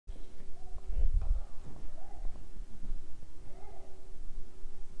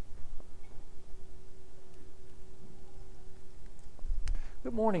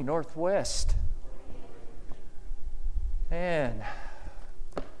Good morning, Northwest. And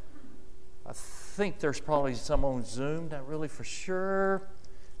I think there's probably some on Zoom, not really for sure.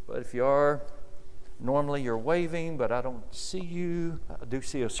 But if you are, normally you're waving, but I don't see you. I do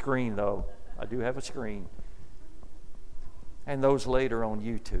see a screen, though. I do have a screen. And those later on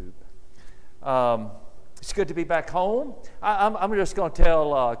YouTube. It's good to be back home. I'm just going to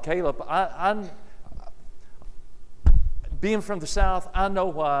tell Caleb, I'm being from the South, I know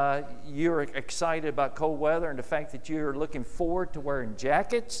why you're excited about cold weather, and the fact that you're looking forward to wearing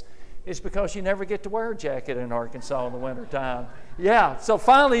jackets is because you never get to wear a jacket in Arkansas in the wintertime. Yeah, so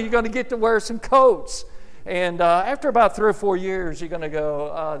finally you're going to get to wear some coats. And after about 3 or 4 years, you're going to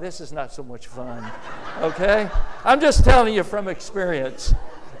go, this is not so much fun, okay? I'm just telling you from experience.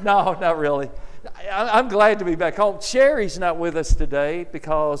 No, not really. I'm glad to be back home. Sherry's not with us today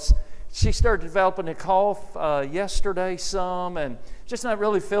because she started developing a cough yesterday some, and just not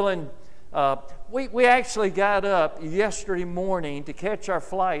really feeling. We actually got up yesterday morning to catch our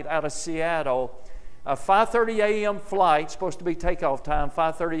flight out of Seattle. A 5:30 a.m. flight, supposed to be takeoff time,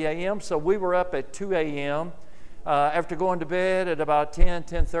 5:30 a.m. So we were up at 2 a.m. After going to bed at about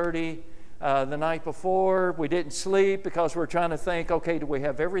 10:30 the night before. We didn't sleep because we're trying to think, okay, do we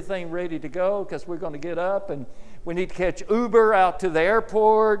have everything ready to go? Because we're going to get up and we need to catch Uber out to the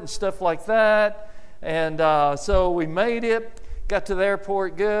airport and stuff like that. And so we made it, got to the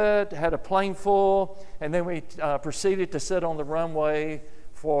airport good, had a plane full, and then we proceeded to sit on the runway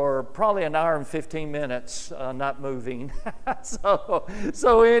for probably an hour and 15 minutes, not moving.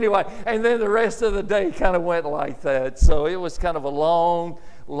 so anyway, and then the rest of the day kind of went like that. So it was kind of a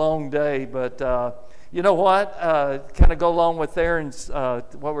long day. But you know what? Kind of go along with there and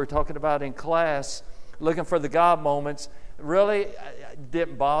what we were talking about in class, looking for the God moments, really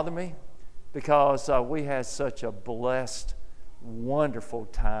didn't bother me because we had such a blessed, wonderful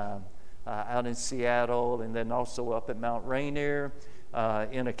time out in Seattle, and then also up at Mount Rainier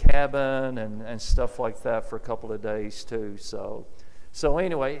in a cabin and stuff like that for a couple of days too. So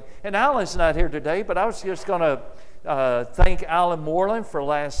anyway, and Alan's not here today, but I was just going to thank Alan Moreland for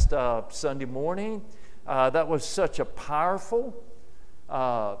last Sunday morning. That was such a powerful,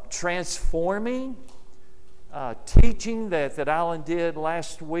 transforming teaching that Alan did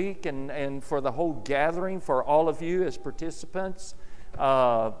last week, and for the whole gathering, for all of you as participants.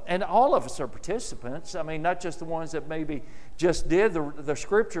 And all of us are participants. I mean, not just the ones that maybe just did the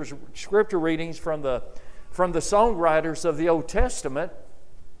scripture readings from the songwriters of the Old Testament,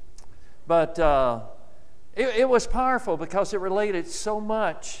 but it was powerful because it related so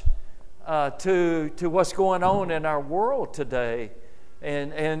much to what's going on in our world today,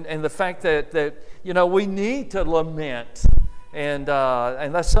 and the fact that you know we need to lament, and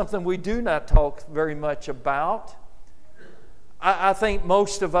that's something we do not talk very much about. I think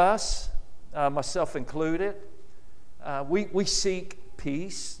most of us, myself included, we seek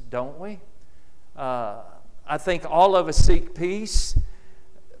peace, don't we? I think all of us seek peace,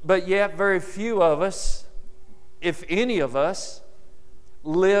 but yet very few of us, if any of us,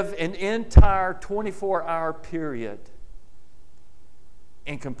 live an entire 24-hour period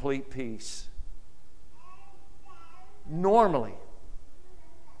in complete peace. Normally,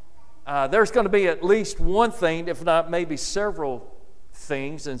 there's going to be at least one thing, if not maybe several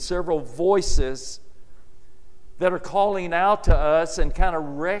things and several voices that are calling out to us and kind of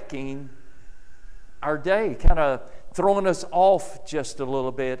wrecking our day, kind of throwing us off just a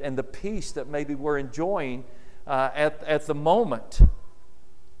little bit, and the peace that maybe we're enjoying at the moment.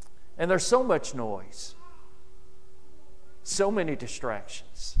 And there's so much noise, so many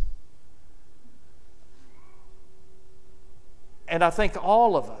distractions. And I think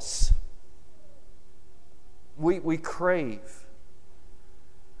all of us, we crave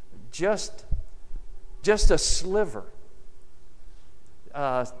just a sliver,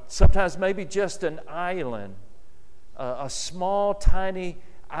 sometimes maybe just an island, a small, tiny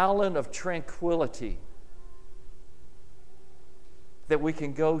island of tranquility that we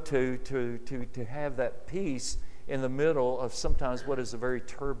can go to have that peace in the middle of sometimes what is a very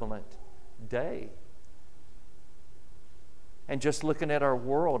turbulent day. And just looking at our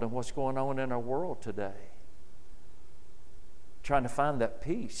world and what's going on in our world today. Trying to find that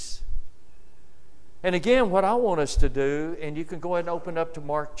peace. And again, what I want us to do, and you can go ahead and open up to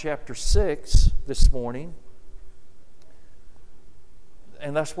Mark chapter 6 this morning.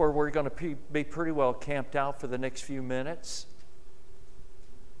 And that's where we're going to be pretty well camped out for the next few minutes.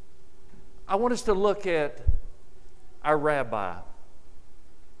 I want us to look at our rabbi.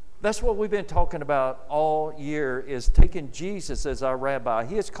 That's what we've been talking about all year, is taking Jesus as our rabbi.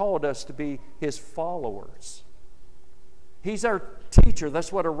 He has called us to be his followers. He's our teacher.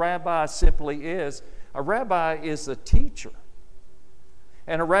 That's what a rabbi simply is. A rabbi is a teacher.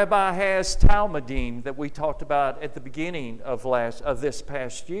 And a rabbi has talmidim that we talked about at the beginning of this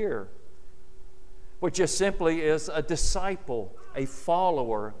past year, which just simply is a disciple, a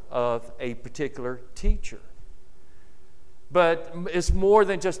follower of a particular teacher. But it's more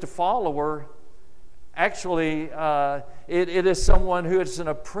than just a follower. Actually, it is someone who is an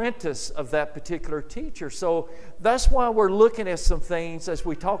apprentice of that particular teacher. So that's why we're looking at some things as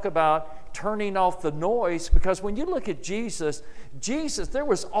we talk about turning off the noise, because when you look at Jesus, there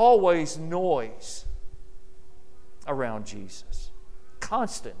was always noise around Jesus,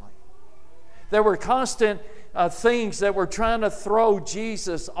 constantly. There were constant things that were trying to throw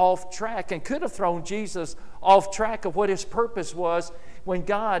Jesus off track, and could have thrown Jesus off track of what his purpose was when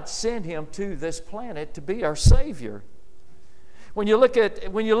God sent him to this planet to be our Savior. When you look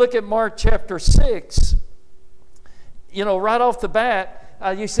at Mark chapter 6, right off the bat,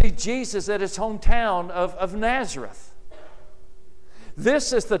 you see Jesus at his hometown of Nazareth.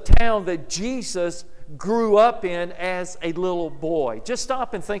 This is the town that Jesus grew up in as a little boy. Just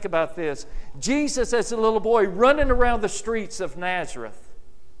stop and think about this. Jesus as a little boy running around the streets of Nazareth,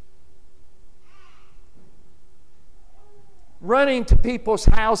 running to people's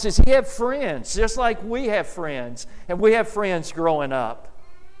houses. He had friends, just like we have friends, and we have friends growing up.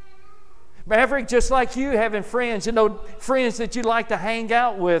 Maverick, just like you having friends, friends that you like to hang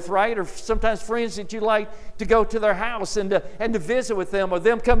out with, right? Or sometimes friends that you like to go to their house and to visit with them, or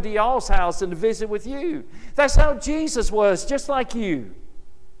them come to y'all's house and to visit with you. That's how Jesus was, just like you.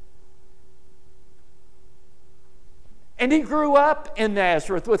 And he grew up in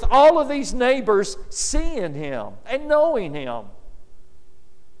Nazareth with all of these neighbors seeing him and knowing him.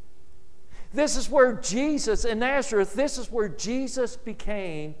 This is where Jesus, in Nazareth, this is where Jesus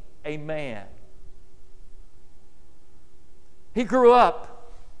became a man. He grew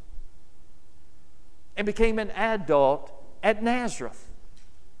up and became an adult at Nazareth.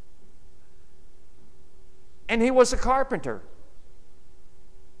 And he was a carpenter.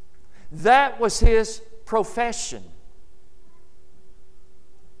 That was his profession.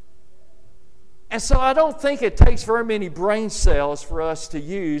 And so I don't think it takes very many brain cells for us to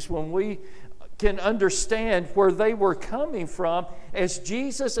use when we can understand where they were coming from. As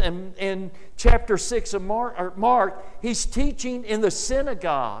Jesus in chapter 6 of Mark, he's teaching in the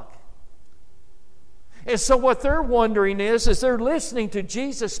synagogue. And so what they're wondering is they're listening to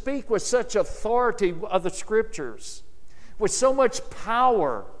Jesus speak with such authority of the Scriptures, with so much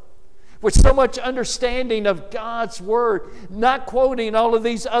power, with so much understanding of God's Word, not quoting all of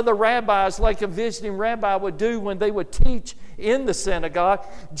these other rabbis like a visiting rabbi would do when they would teach in the synagogue.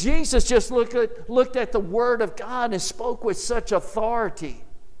 Jesus just looked at the Word of God and spoke with such authority,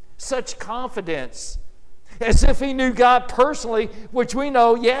 such confidence, as if he knew God personally, which we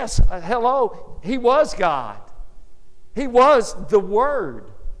know, yes, he was God. He was the Word.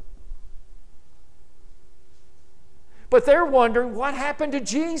 But they're wondering, what happened to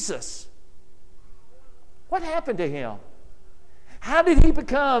Jesus? What happened to him? How did he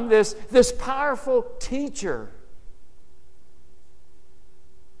become this powerful teacher?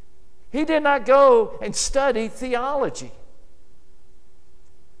 He did not go and study theology.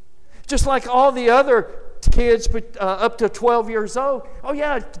 Just like all the other kids up to 12 years old. Oh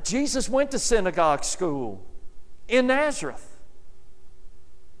yeah, Jesus went to synagogue school in Nazareth.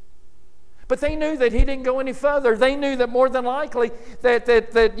 But they knew that he didn't go any further. They knew that more than likely that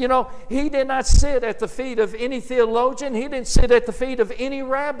he did not sit at the feet of any theologian. He didn't sit at the feet of any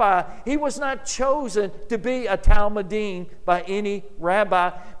rabbi. He was not chosen to be a talmidim by any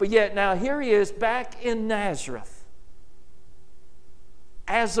rabbi. But yet now here he is back in Nazareth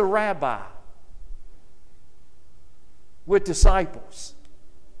as a rabbi with disciples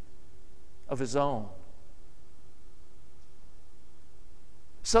of his own.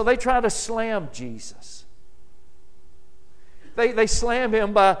 So they try to slam Jesus. They slam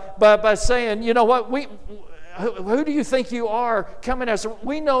him by saying, you know what, who do you think you are coming as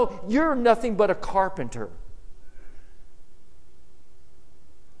we know you're nothing but a carpenter.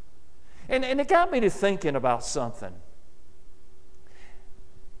 And it got me to thinking about something.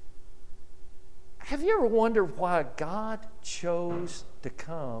 Have you ever wondered why God chose to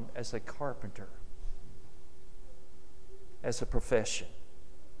come as a carpenter, as a profession?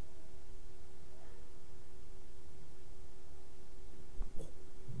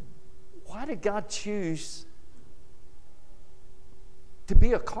 Why did God choose to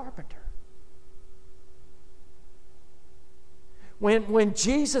be a carpenter? When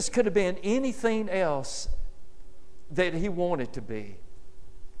Jesus could have been anything else that he wanted to be.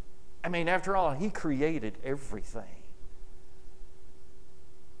 I mean, after all, he created everything.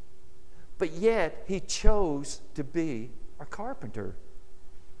 but yet He chose to be a carpenter.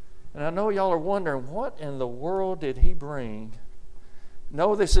 And I know y'all are wondering, what in the world did He bring?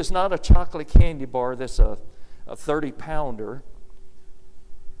 No, this is not a chocolate candy bar. This is a 30-pounder.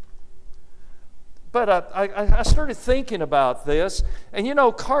 But I started thinking about this. And you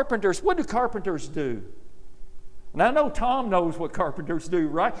know, carpenters, what do carpenters do? And I know Tom knows what carpenters do,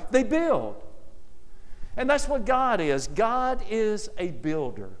 right? They build. And that's what God is. God is a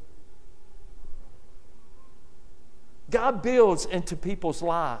builder. God builds into people's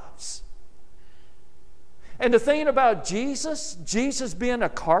lives. And the thing about Jesus being a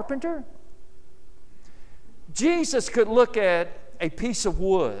carpenter, Jesus could look at a piece of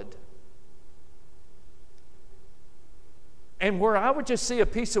wood, and where I would just see a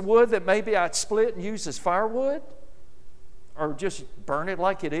piece of wood that maybe I'd split and use as firewood, or just burn it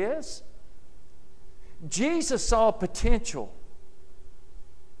like it is, Jesus saw potential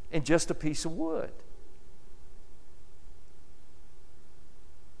in just a piece of wood.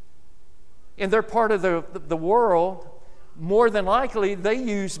 In their part of the world, more than likely, they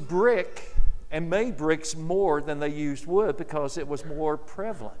used brick and made bricks more than they used wood because it was more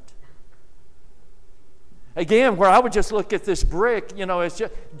prevalent. Again, where I would just look at this brick, you know, it's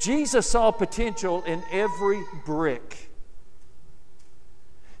just, Jesus saw potential in every brick.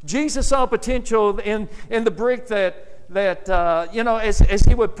 Jesus saw potential in the brick that you know, as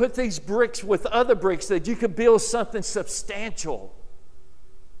He would put these bricks with other bricks, that you could build something substantial.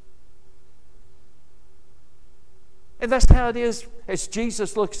 And that's how it is as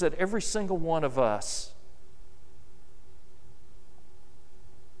Jesus looks at every single one of us.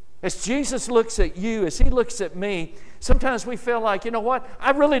 As Jesus looks at you, as He looks at me, sometimes we feel like, you know what, I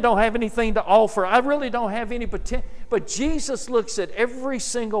really don't have anything to offer. I really don't have any potential. But Jesus looks at every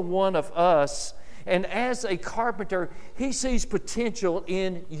single one of us, and as a carpenter, He sees potential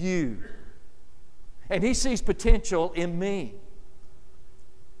in you. And He sees potential in me.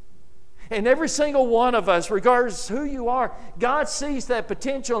 And every single one of us, regardless of who you are, God sees that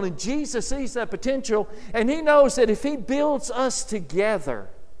potential, and Jesus sees that potential, and He knows that if He builds us together,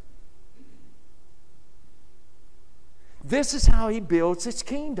 this is how He builds His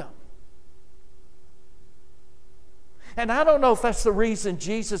kingdom. And I don't know if that's the reason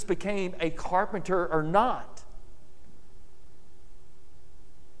Jesus became a carpenter or not.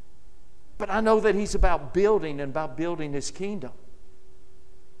 But I know that He's about building, and about building His kingdom.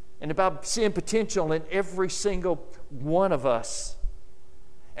 And about seeing potential in every single one of us.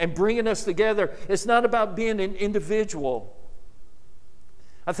 And bringing us together. It's not about being an individual.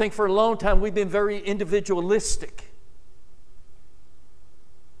 I think for a long time we've been very individualistic.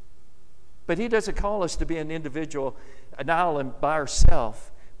 But He doesn't call us to be an individual, an island by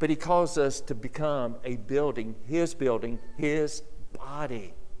ourselves. But He calls us to become a building, His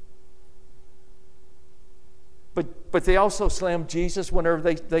body. But they also slammed Jesus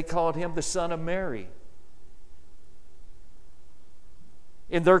whenever they called Him the Son of Mary.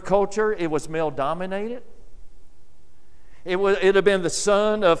 In their culture, it was male-dominated. It'd have been the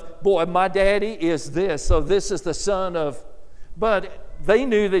son of, boy, my daddy is this, so this is the son of. But they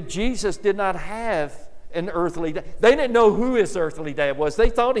knew that Jesus did not have an earthly dad. They didn't know who His earthly dad was. They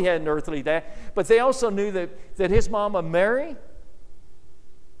thought He had an earthly dad. But they also knew that His mama, Mary,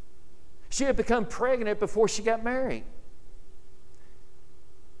 she had become pregnant before she got married.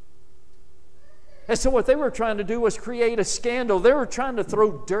 And so what they were trying to do was create a scandal. They were trying to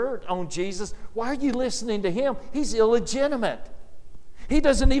throw dirt on Jesus. Why are you listening to Him? He's illegitimate. He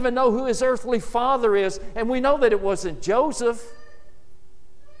doesn't even know who His earthly father is. And we know that it wasn't Joseph.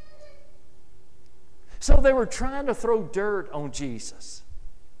 So they were trying to throw dirt on Jesus.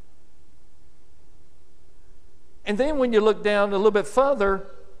 And then when you look down a little bit further,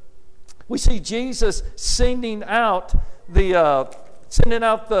 we see Jesus sending out the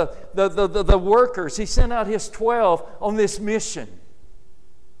workers. He sent out His 12 on this mission.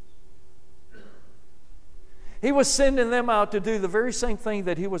 He was sending them out to do the very same thing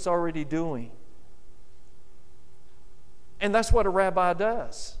that He was already doing. And that's what a rabbi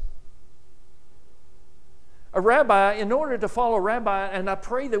does. A rabbi, in order to follow a rabbi, and I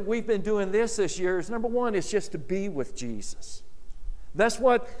pray that we've been doing this year, is number one, is just to be with Jesus. That's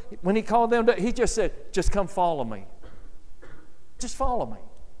what, when He called them, He just said, just come follow me. Just follow me.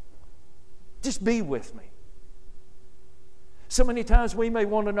 Just be with me. So many times we may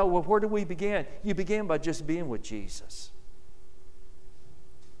want to know, well, where do we begin? You begin by just being with Jesus.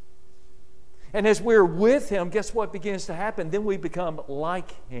 And as we're with Him, guess what begins to happen? Then we become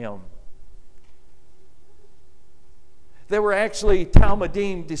like Him. There were actually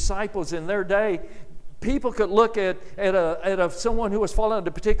Talmudim disciples in their day. People could look at someone who was following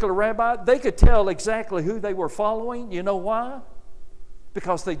a particular rabbi. They could tell exactly who they were following. You know why?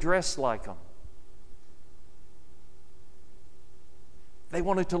 Because they dressed like them. They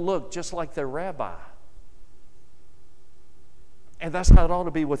wanted to look just like their rabbi. And that's how it ought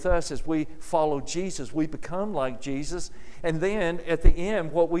to be with us as we follow Jesus. We become like Jesus. And then at the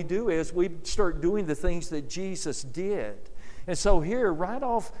end, what we do is we start doing the things that Jesus did. And so here, right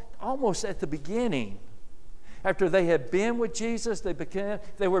off, almost at the beginning, after they had been with Jesus,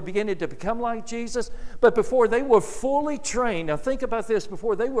 they were beginning to become like Jesus. But before they were fully trained, now think about this,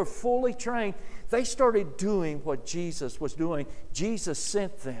 before they were fully trained, they started doing what Jesus was doing. Jesus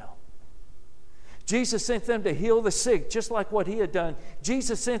sent them. Jesus sent them to heal the sick, just like what He had done.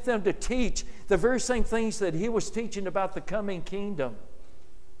 Jesus sent them to teach the very same things that He was teaching about the coming kingdom.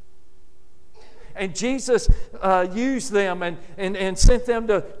 And Jesus used them and sent them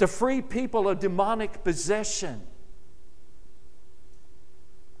to free people of demonic possession.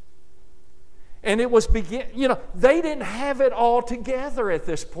 And it was they didn't have it all together at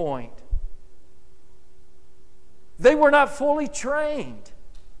this point. They were not fully trained.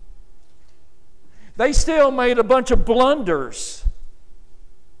 They still made a bunch of blunders.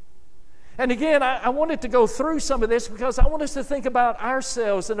 And again, I wanted to go through some of this because I want us to think about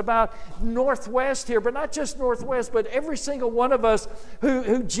ourselves and about Northwest here, but not just Northwest, but every single one of us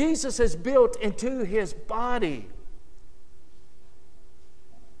who Jesus has built into His body.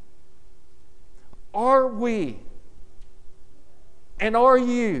 Are we and are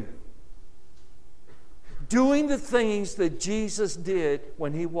you doing the things that Jesus did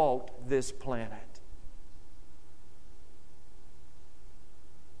when He walked this planet?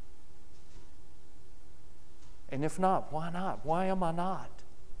 And if not, why not? Why am I not?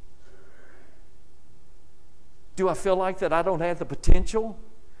 Do I feel like that I don't have the potential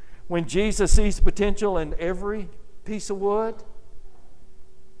when Jesus sees potential in every piece of wood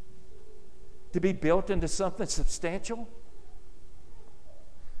to be built into something substantial?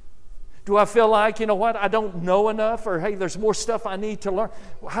 Do I feel like, you know what, I don't know enough, or hey, there's more stuff I need to learn?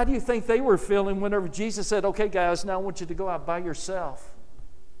 How do you think they were feeling whenever Jesus said, okay guys, now I want you to go out by yourself?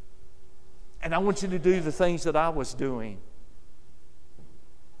 And I want you to do the things that I was doing.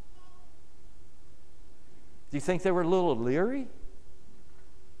 Do you think they were a little leery?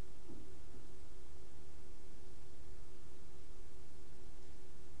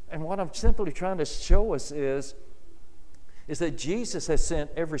 And what I'm simply trying to show us is that Jesus has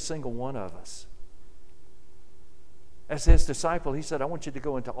sent every single one of us. As His disciple, He said, I want you to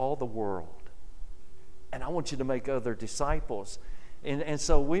go into all the world. And I want you to make other disciples. And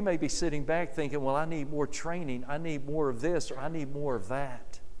so we may be sitting back thinking, well, I need more training. I need more of this, or I need more of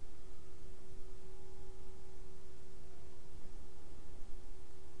that.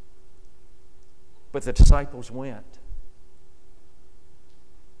 But the disciples went.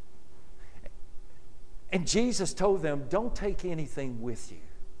 And Jesus told them, don't take anything with you.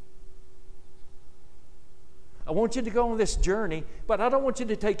 I want you to go on this journey, but I don't want you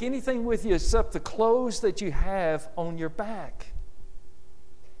to take anything with you except the clothes that you have on your back.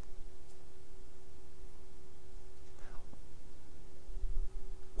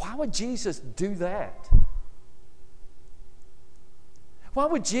 Why would Jesus do that? Why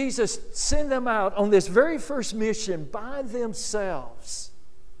would Jesus send them out on this very first mission by themselves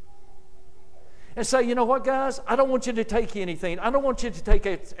and say, you know what, guys, I don't want you to take anything. I don't want you to take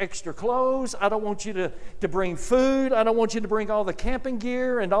extra clothes. I don't want you to bring food. I don't want you to bring all the camping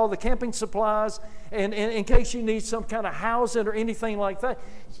gear and all the camping supplies and in case you need some kind of housing or anything like that.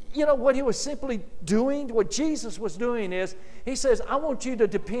 You know what He was simply doing? What Jesus was doing is, He says, I want you to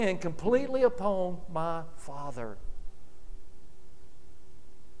depend completely upon my Father.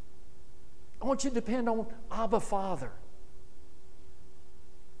 I want you to depend on Abba Father.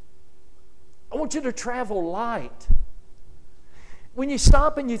 I want you to travel light. When you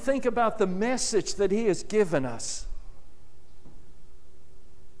stop and you think about the message that He has given us,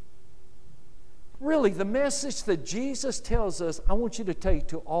 really the message that Jesus tells us, I want you to take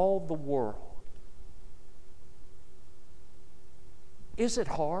to all the world. Is it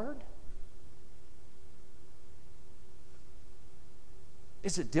hard?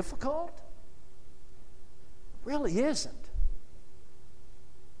 Is it difficult? Really isn't.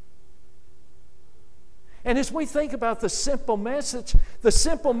 And as we think about the simple message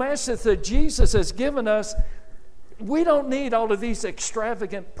that Jesus has given us, we don't need all of these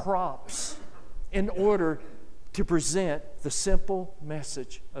extravagant props in order to present the simple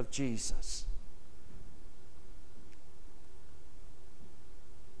message of Jesus.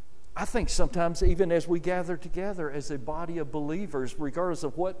 I think sometimes even as we gather together as a body of believers, regardless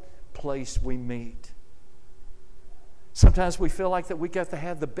of what place we meet, Sometimes we feel like that we got to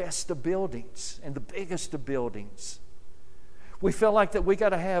have the best of buildings and the biggest of buildings. We feel like that we got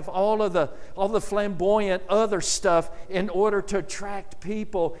to have all the flamboyant other stuff in order to attract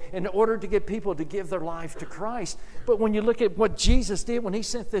people, in order to get people to give their life to Christ. But when you look at what Jesus did when He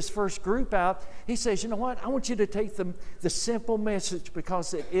sent this first group out, He says, you know what? I want you to take the simple message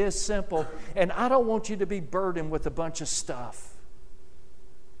because it is simple, and I don't want you to be burdened with a bunch of stuff.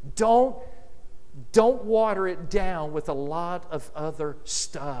 Don't water it down with a lot of other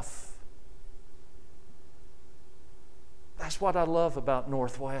stuff. That's what I love about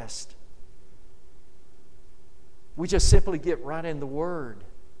Northwest. We just simply get right in the Word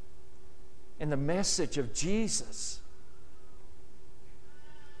and the message of Jesus.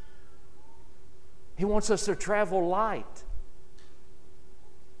 He wants us to travel light.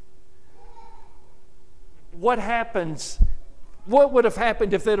 What would have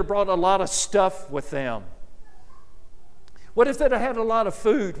happened if they'd have brought a lot of stuff with them? What if they'd have had a lot of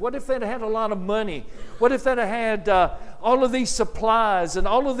food? What if they'd have had a lot of money? What if they'd have had all of these supplies and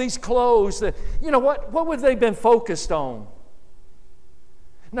all of these clothes? What would they have been focused on?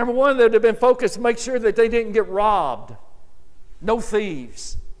 Number one, they'd have been focused to make sure that they didn't get robbed. No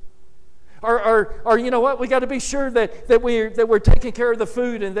thieves. Or you know what? We got to be sure that we're taking care of the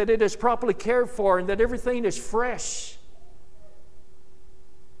food and that it is properly cared for and that everything is fresh.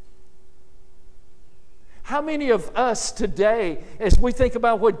 How many of us today, as we think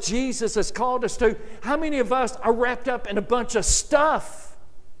about what Jesus has called us to, how many of us are wrapped up in a bunch of stuff?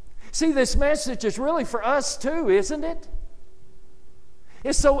 See, this message is really for us too, isn't it?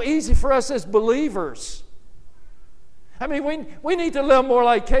 It's so easy for us as believers. I mean, we need to live more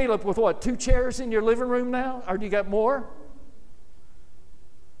like Caleb with what, 2 chairs in your living room now? Or do you got more?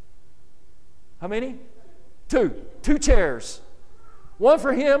 How many? 2 chairs. One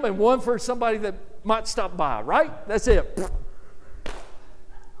for him and one for somebody that might stop by, right? That's it.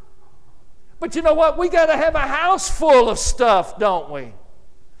 But you know what? We got to have a house full of stuff, don't we?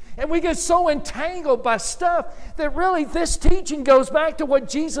 And we get so entangled by stuff that really this teaching goes back to what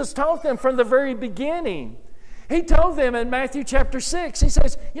Jesus taught them from the very beginning. He told them in Matthew chapter 6, He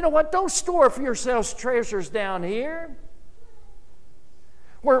says, you know what? Don't store for yourselves treasures down here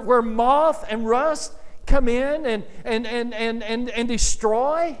where moth and rust come in and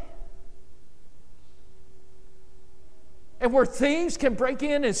destroy. And where thieves can break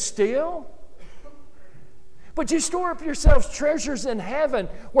in and steal. But you store up yourselves treasures in heaven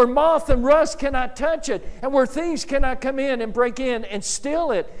where moth and rust cannot touch it and where thieves cannot come in and break in and steal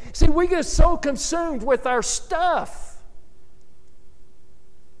it. See, we get so consumed with our stuff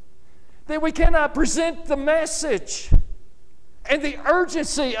that we cannot present the message and the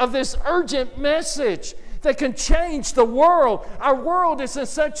urgency of this urgent message that can change the world. Our world is in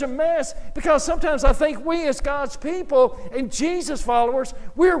such a mess because sometimes I think we as God's people and Jesus followers,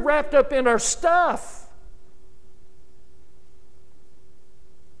 we're wrapped up in our stuff.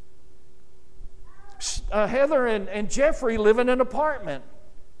 Heather and Jeffrey live in an apartment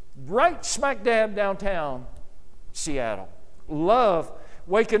right smack dab downtown Seattle. Love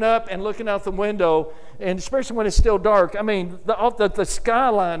waking up and looking out the window, and especially when it's still dark. I mean, the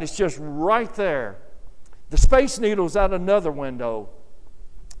skyline is just right there. The Space Needle's out another window.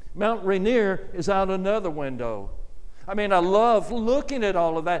 Mount Rainier is out another window. I mean, I love looking at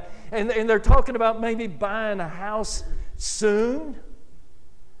all of that. And they're talking about maybe buying a house soon.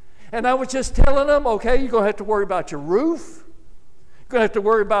 And I was just telling them, okay, you're going to have to worry about your roof. You're going to have to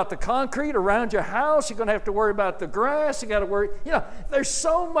worry about the concrete around your house. You're going to have to worry about the grass. You got to worry. There's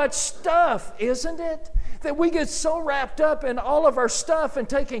so much stuff, isn't it? That we get so wrapped up in all of our stuff and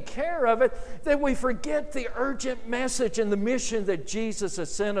taking care of it that we forget the urgent message and the mission that Jesus has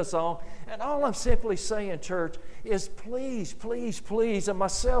sent us on. And all I'm simply saying, church, is please, please, please, and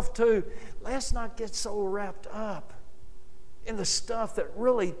myself too, let's not get so wrapped up in the stuff that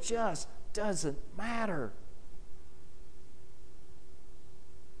really just doesn't matter.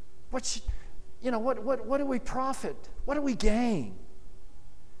 What do we profit? What do we gain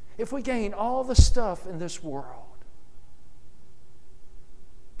if we gain all the stuff in this world,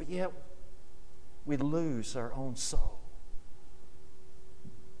 but yet we lose our own soul?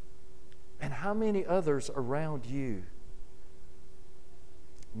 And how many others around you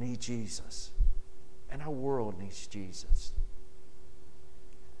need Jesus? And our world needs Jesus.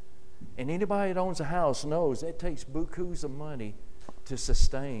 And anybody that owns a house knows it takes bukus of money to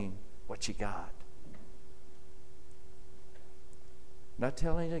sustain what you got. Not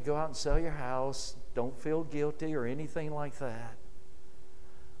telling you to go out and sell your house. Don't feel guilty or anything like that.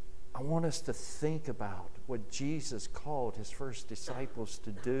 I want us to think about what Jesus called his first disciples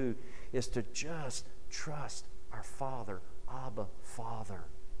to do, is to just trust our Father, Abba, Father.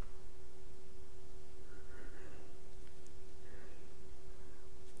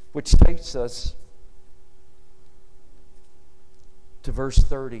 Which takes us to verse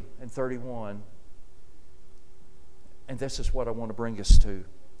 30 and 31. And this is what I want to bring us to.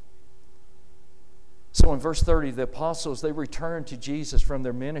 So in verse 30, the apostles, they returned to Jesus from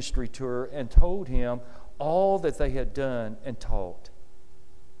their ministry tour and told him all that they had done and taught.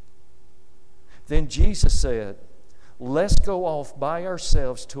 Then Jesus said, "Let's go off by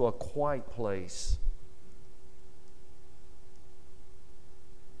ourselves to a quiet place."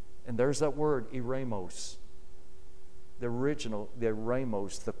 And there's that word, eremos. The original, the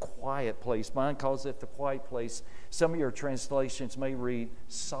eremos, the quiet place. Mine calls it the quiet place. Some of your translations may read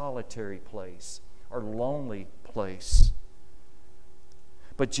solitary place or lonely place.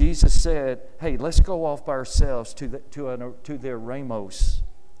 But Jesus said, hey, let's go off by ourselves to the eremos,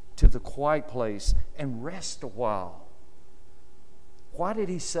 to the quiet place, and rest a while. Why did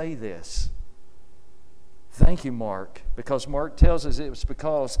he say this? Thank you, Mark, because Mark tells us it was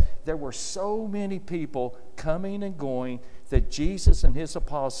because there were so many people coming and going that Jesus and his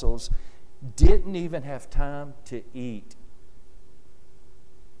apostles didn't even have time to eat.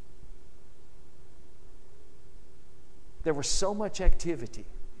 There was so much activity,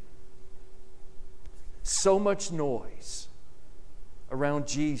 so much noise around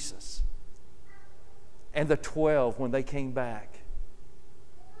Jesus and the 12 when they came back,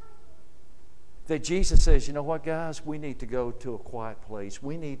 that Jesus says, you know what, guys? We need to go to a quiet place.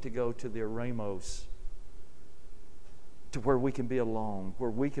 We need to go to the eremos, to where we can be alone, where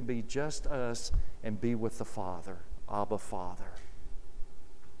we can be just us and be with the Father, Abba, Father,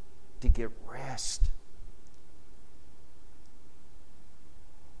 to get rest.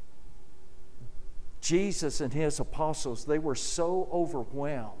 Jesus and his apostles, they were so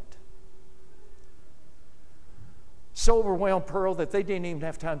overwhelmed. So overwhelmed, Pearl, that they didn't even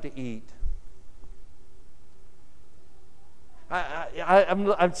have time to eat.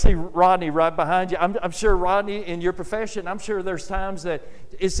 I see Rodney right behind you. I'm sure, Rodney, in your profession, I'm sure there's times that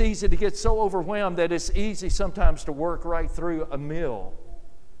it's easy to get so overwhelmed that it's easy sometimes to work right through a meal.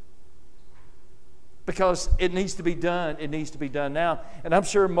 Because it needs to be done. It needs to be done now. And I'm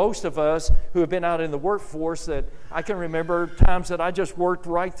sure most of us who have been out in the workforce, that I can remember times that I just worked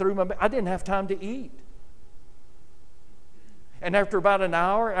right through I didn't have time to eat. And after about an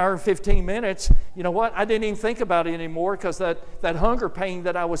hour and 15 minutes, you know what? I didn't even think about it anymore, because that hunger pain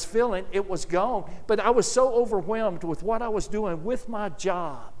that I was feeling, it was gone. But I was so overwhelmed with what I was doing with my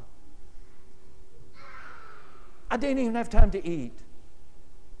job. I didn't even have time to eat.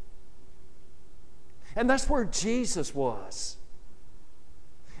 And that's where Jesus was.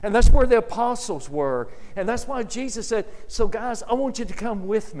 And that's where the apostles were. And that's why Jesus said, so guys, I want you to come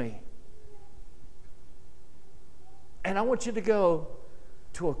with me. And I want you to go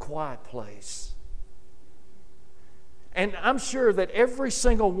to a quiet place. And I'm sure that every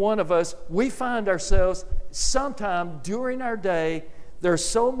single one of us, we find ourselves sometime during our day, there's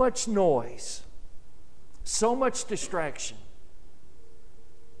so much noise, so much distraction,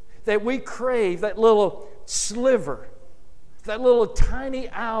 that we crave that little sliver, that little tiny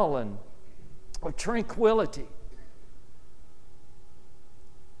island of tranquility.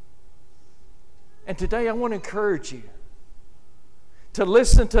 And today I want to encourage you to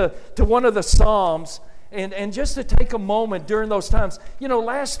listen to one of the Psalms and just to take a moment during those times. You know,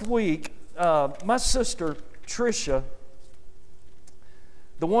 last week, my sister, Tricia,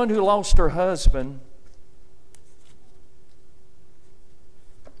 the one who lost her husband,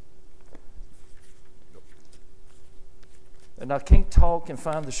 and I can't talk and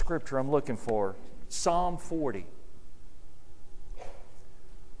find the scripture I'm looking for, Psalm 40.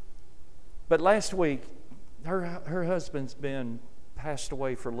 But last week, her husband's been passed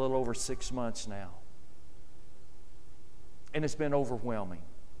away for a little over 6 months now. And it's been overwhelming.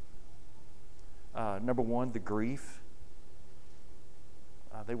 Number one, the grief.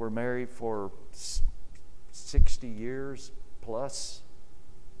 They were married for 60 years plus.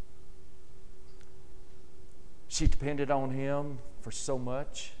 She depended on him for so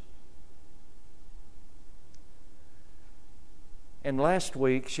much. And last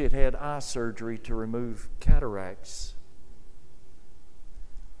week, she had had eye surgery to remove cataracts.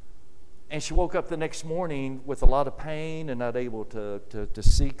 And she woke up the next morning with a lot of pain and not able to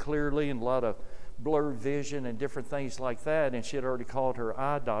see clearly, and a lot of blurred vision and different things like that. And she had already called her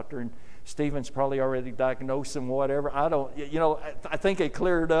eye doctor, and Stephen's probably already diagnosed him, whatever. I think it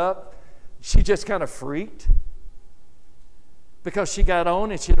cleared up. She just kind of freaked, because she got on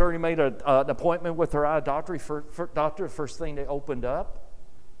and she had already made an appointment with her eye doctor, first thing they opened up.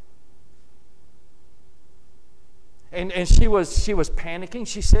 And she was panicking.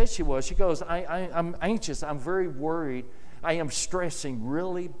 She said she was. She goes, I'm anxious. I'm very worried. I am stressing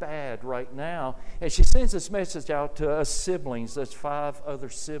really bad right now. And she sends this message out to us siblings. There's 5 other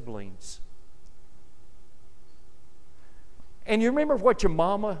siblings. And you remember what your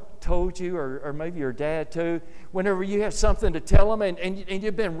mama told you, or maybe your dad too, whenever you have something to tell them and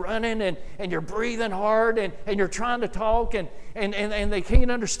you've been running and you're breathing hard and you're trying to talk and they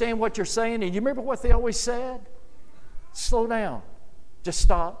can't understand what you're saying. And you remember what they always said? Slow down. Just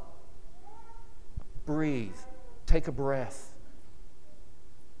stop. Breathe. Take a breath.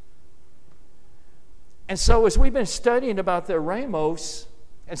 And so as we've been studying about the Ramos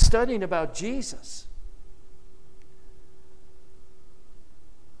and studying about Jesus,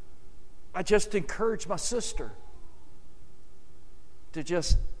 I just encourage my sister to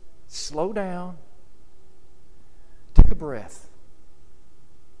just slow down, take a breath.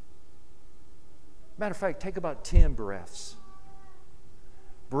 Matter of fact, take about 10 breaths.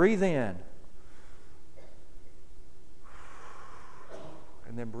 Breathe in.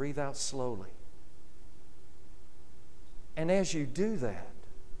 And then breathe out slowly. And as you do that,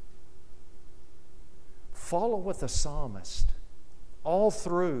 follow with the psalmist all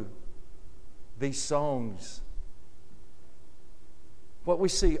through these songs. What we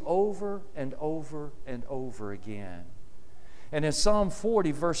see over and over and over again. And in Psalm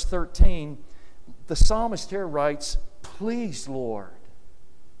 40, verse 13, the psalmist here writes, "Please, Lord,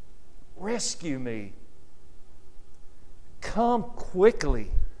 rescue me. Come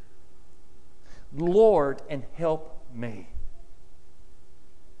quickly, Lord, and help me."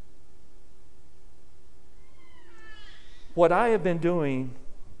 What I have been doing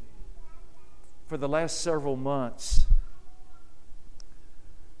for the last several months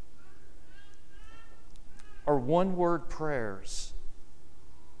are one-word prayers.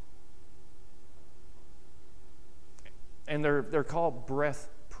 And they're called breath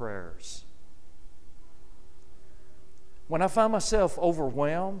prayers. When I find myself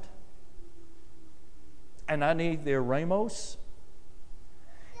overwhelmed and I need the Ramos,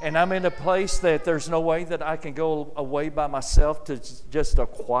 and I'm in a place that there's no way that I can go away by myself to just a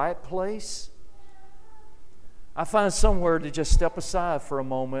quiet place, I find somewhere to just step aside for a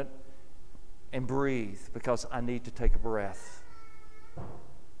moment and breathe, because I need to take a breath.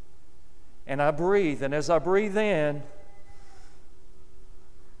 And I breathe, and as I breathe in,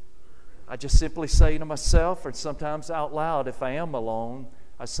 I just simply say to myself, or sometimes out loud if I am alone,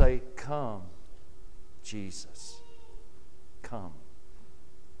 I say, "Come, Jesus, come."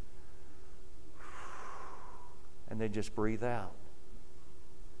 And then just breathe out.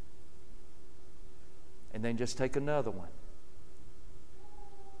 And then just take another one.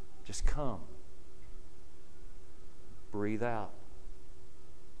 Just come. Breathe out.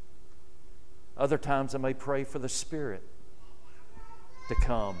 Other times I may pray for the Spirit to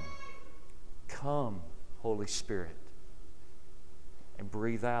come. Come, Holy Spirit. And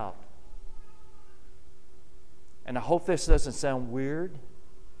breathe out. And I hope this doesn't sound weird,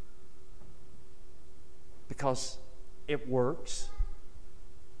 because it works.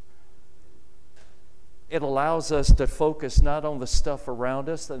 It allows us to focus not on the stuff around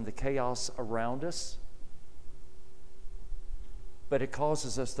us and the chaos around us, but it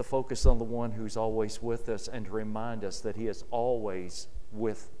causes us to focus on the one who's always with us and to remind us that He is always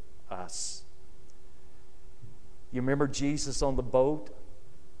with us. You remember Jesus on the boat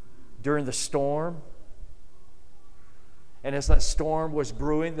during the storm? And as that storm was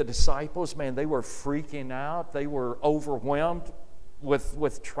brewing, the disciples, man, they were freaking out. They were overwhelmed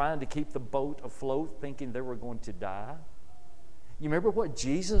with trying to keep the boat afloat, thinking they were going to die. You remember what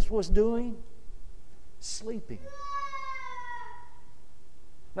Jesus was doing? Sleeping.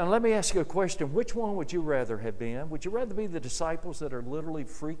 Now let me ask you a question. Which one would you rather have been? Would you rather be the disciples that are literally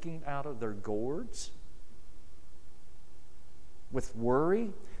freaking out of their gourds with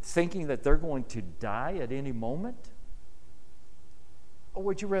worry, thinking that they're going to die at any moment? Or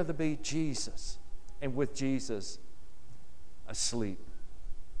would you rather be Jesus, and with Jesus asleep,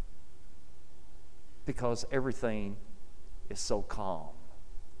 because everything is so calm?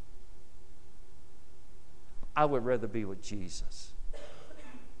 I would rather be with Jesus.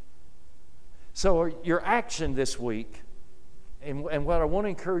 So your action this week, and what I want to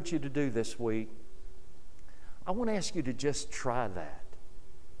encourage you to do this week, I want to ask you to just try that.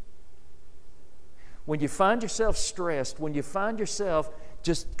 When you find yourself stressed, when you find yourself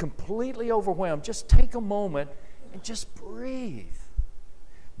just completely overwhelmed, just take a moment and just breathe.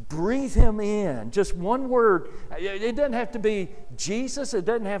 Breathe Him in. Just one word. It doesn't have to be Jesus. It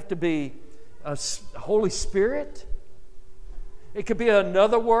doesn't have to be Holy Spirit. It could be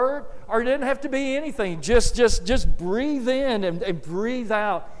another word, or it didn't have to be anything. Just breathe in and breathe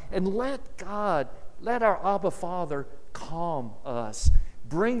out, and let God, let our Abba Father calm us,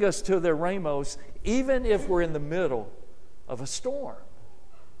 bring us to the Ramos, even if we're in the middle of a storm.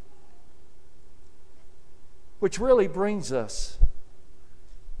 Which really brings us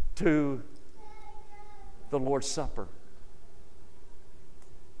to the Lord's Supper.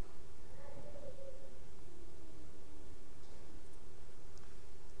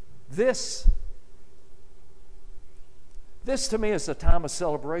 This to me is a time of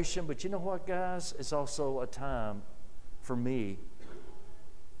celebration, but you know what, guys? It's also a time for me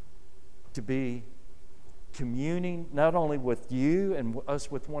to be communing not only with you and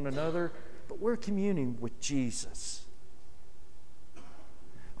us with one another, but we're communing with Jesus.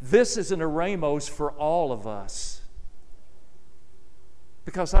 This is an eremos for all of us.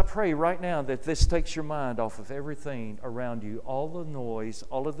 Because I pray right now that this takes your mind off of everything around you, all the noise,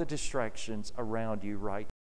 all of the distractions around you right